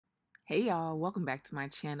Hey y'all, welcome back to my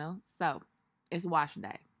channel. So, it's wash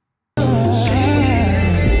day.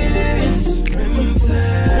 Princess,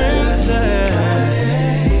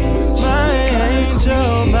 my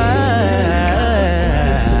angel,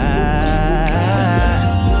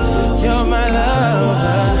 you're my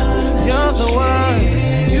lover, you're the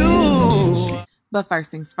one, But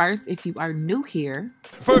first things first, if you are new here,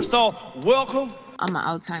 first off, welcome. On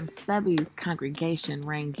my old time subbies, congregation,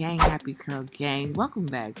 rain gang, happy curl gang, welcome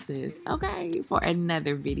back sis, okay, for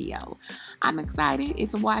another video. I'm excited,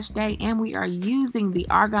 it's a wash day and we are using the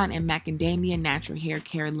Argan and Macadamia natural hair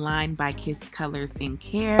care line by Kiss Colors and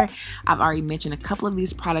Care. I've already mentioned a couple of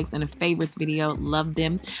these products in a favorites video, love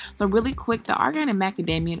them. So really quick, the Argan and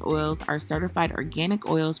Macadamia oils are certified organic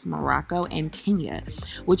oils from Morocco and Kenya,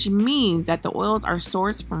 which means that the oils are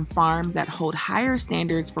sourced from farms that hold higher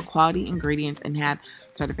standards for quality ingredients and have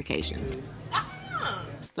certifications.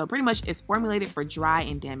 So pretty much it's formulated for dry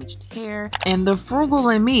and damaged hair. And the frugal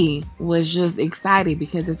in me was just excited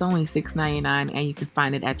because it's only $6.99 and you can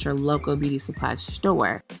find it at your local beauty supply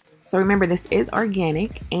store. So remember, this is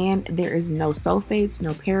organic and there is no sulfates,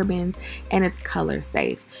 no parabens, and it's color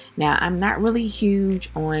safe. Now, I'm not really huge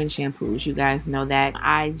on shampoos. You guys know that.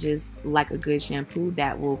 I just like a good shampoo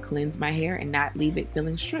that will cleanse my hair and not leave it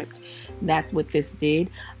feeling stripped. That's what this did.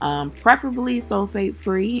 Preferably sulfate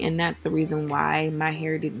free, and that's the reason why my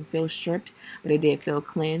hair didn't feel stripped, but it did feel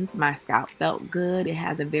cleansed. My scalp felt good. It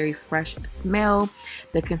has a very fresh smell.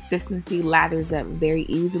 The consistency lathers up very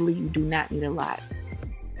easily. You do not need a lot.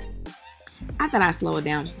 I thought I'd slow it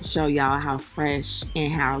down just to show y'all how fresh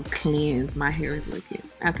and how cleansed my hair is looking.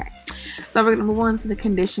 Okay, so we're gonna move on to the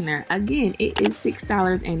conditioner. Again, it is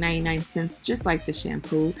 $6.99, just like the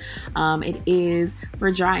shampoo. It is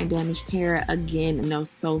for dry and damaged hair. Again, no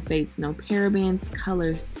sulfates, no parabens,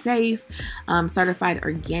 color safe, certified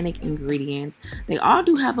organic ingredients. They all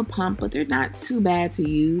do have a pump, but they're not too bad to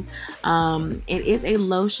use. It is a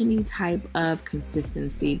lotiony type of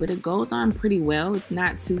consistency, but it goes on pretty well. It's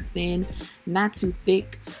not too thin, not too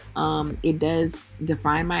thick. It does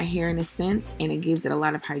define my hair in a sense, and it gives it a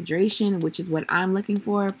lot of hydration, which is what I'm looking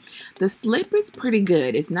for. The slip is pretty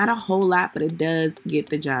good. It's not a whole lot, but it does get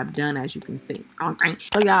the job done, as you can see. Okay,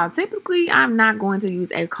 so y'all, typically I'm not going to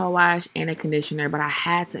use a co-wash and a conditioner, but I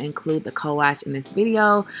had to include the co-wash in this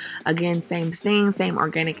video. Again, same thing, same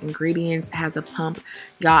organic ingredients, has a pump.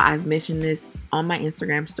 Y'all, I've mentioned this on my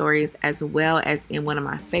Instagram stories as well as in one of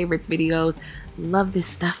my favorites videos. Love this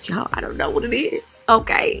stuff, y'all. I don't know what it is.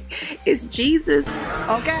 Okay, it's Jesus.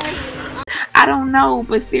 Okay, I don't know,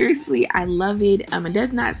 but seriously, I love it. It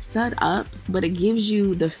does not set up, but it gives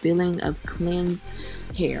you the feeling of cleansed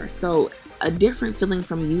hair. So a different feeling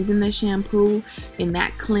from using the shampoo in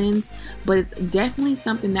that cleanse, but it's definitely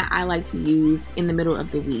something that I like to use in the middle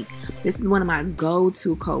of the week. This is one of my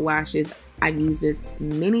go-to co-washes. I've used this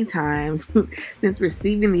many times since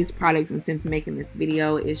receiving these products and since making this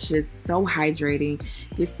video. It's just so hydrating,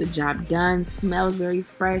 gets the job done, smells very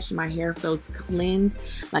fresh, my hair feels cleansed.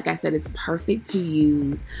 Like I said, it's perfect to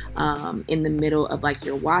use in the middle of like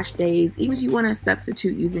your wash days, even if you want to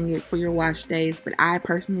substitute using it for your wash days, but I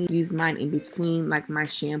personally use mine in between like my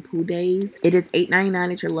shampoo days. It is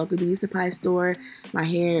 $8.99 at your local beauty supply store. My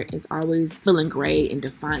hair is always feeling great and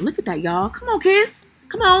defined. Look at that, y'all. Come on, Kiss.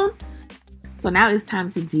 Come on. So now it's time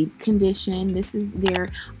to deep condition. This is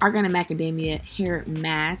their Argan and Macadamia hair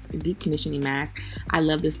mask, deep conditioning mask. I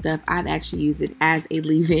love this stuff. I've actually used it as a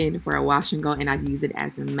leave-in for a wash and go, and I've used it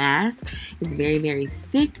as a mask. It's very, very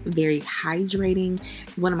thick, very hydrating.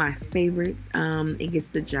 It's one of my favorites. It gets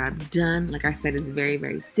the job done. Like I said, it's very,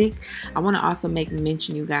 very thick. I want to also make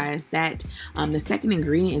mention, you guys, that the second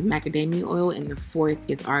ingredient is macadamia oil and the fourth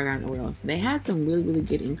is argan oil. So they have some really, really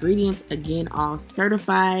good ingredients. Again, all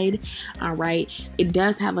certified. All right. It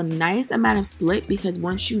does have a nice amount of slip because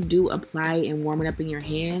once you do apply and warm it up in your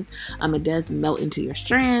hands, it does melt into your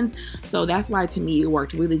strands. So that's why to me it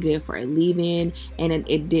worked really good for a leave-in, and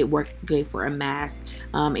it did work good for a mask.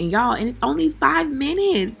 And y'all, and it's only 5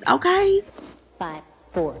 minutes, okay? 5,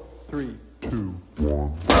 4, 3, 2,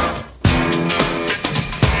 1.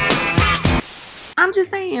 I'm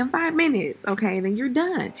just saying 5 minutes, okay? Then you're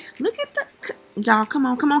done. Look at the, y'all, come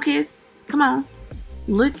on, Kiss, come on.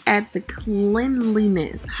 Look at the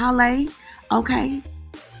cleanliness, HIIII, okay?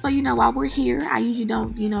 So, you know, while we're here, I usually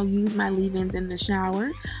don't, use my leave-ins in the shower.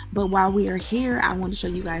 But while we are here, I want to show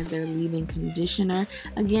you guys their leave-in conditioner.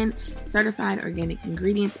 Again, certified organic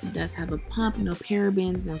ingredients. It does have a pump, no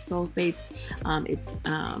parabens, no sulfates. It's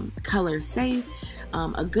color safe.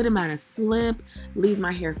 A good amount of slip. Leaves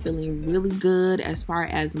my hair feeling really good as far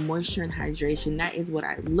as moisture and hydration. That is what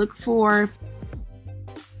I look for.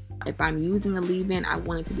 If I'm using a leave-in, I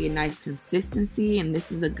want it to be a nice consistency, and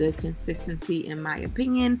this is a good consistency in my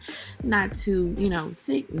opinion. Not too, you know,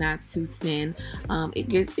 thick, not too thin. It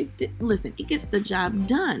gets the job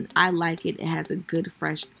done. I like it. It has a good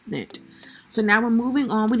fresh scent. So now we're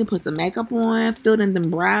moving on. We done put some makeup on, filled in them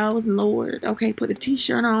brows, Lord. Okay, put a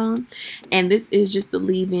t-shirt on. And this is just the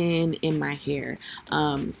leave-in in my hair.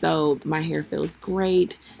 So my hair feels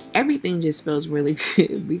great. Everything just feels really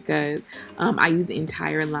good because I use the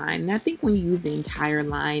entire line. And I think when you use the entire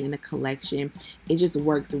line in a collection, it just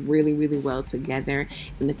works really, really well together.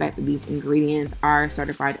 And the fact that these ingredients are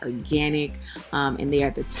certified organic and they are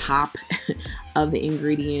at the top of the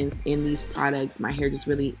ingredients in these products, my hair just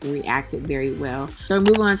really reacted very well. So we're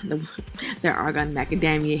moving on to the Argan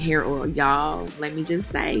Macadamia hair oil, y'all. Let me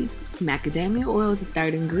just say, macadamia oil is the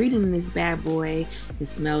third ingredient in this bad boy. It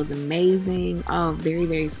smells amazing. Oh, very,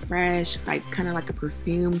 very fresh, like kind of like a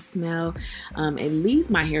perfume smell. It leaves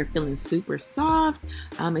my hair feeling super soft.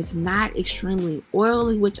 It's not extremely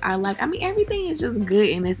oily, which I like. I mean, everything is just good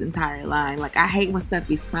in this entire line. Like, I hate when stuff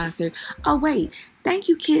be sponsored. Oh wait, thank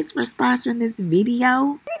you kids for sponsoring this video.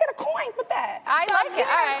 You get a coin for that. I like it.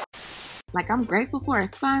 All right. Like, I'm grateful for a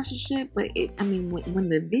sponsorship, but I mean, when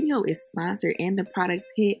the video is sponsored and the products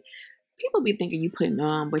hit, people be thinking you putting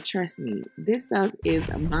on, but trust me, this stuff is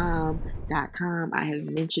bomb.com. I have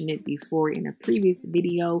mentioned it before in a previous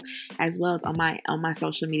video, as well as on my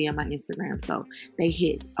social media, on my Instagram. So they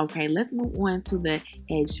hit. Okay, let's move on to the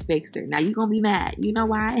Edge Fixer. Now you're gonna be mad. You know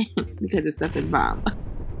why? Because this stuff is bomb.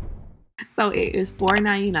 So it is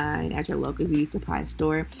 $4.99 at your local beauty supply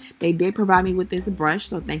store. They did provide me with this brush,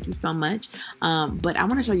 so thank you so much. But I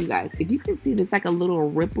want to show you guys, if you can see this like a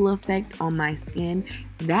little ripple effect on my skin,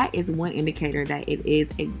 that is one indicator that it is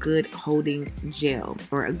a good holding gel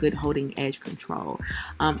or a good holding edge control.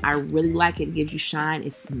 I really like it. It gives you shine.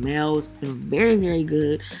 It smells very, very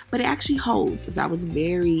good, but it actually holds. So I was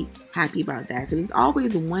very happy about that, because it's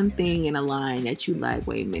always one thing in a line that you like,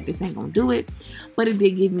 wait a minute, this ain't gonna do it. But it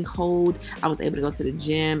did give me hold. I was able to go to the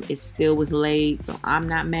gym. It still was late, so I'm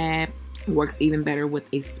not mad. It works even better with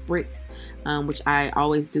a spritz, which I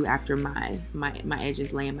always do after my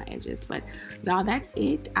edges, laying my edges. But y'all, that's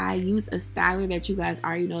it. I use a styler that you guys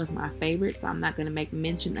already know is my favorite, so I'm not gonna make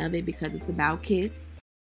mention of it because it's about Kiss.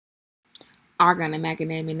 Argan and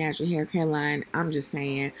Macadamia natural hair care line. I'm just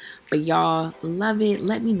saying. But y'all, love it.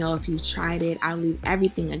 Let me know if you tried it. I'll leave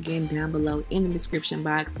everything again down below in the description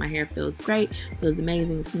box. My hair feels great, feels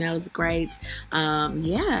amazing, smells great.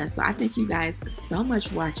 Yeah, so I thank you guys so much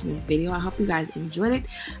for watching this video. I hope you guys enjoyed it.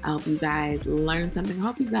 I hope you guys learned something. I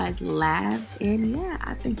hope you guys laughed. And yeah,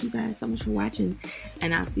 I thank you guys so much for watching,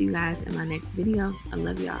 and I'll see you guys in my next video. I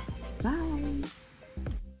love y'all. Bye.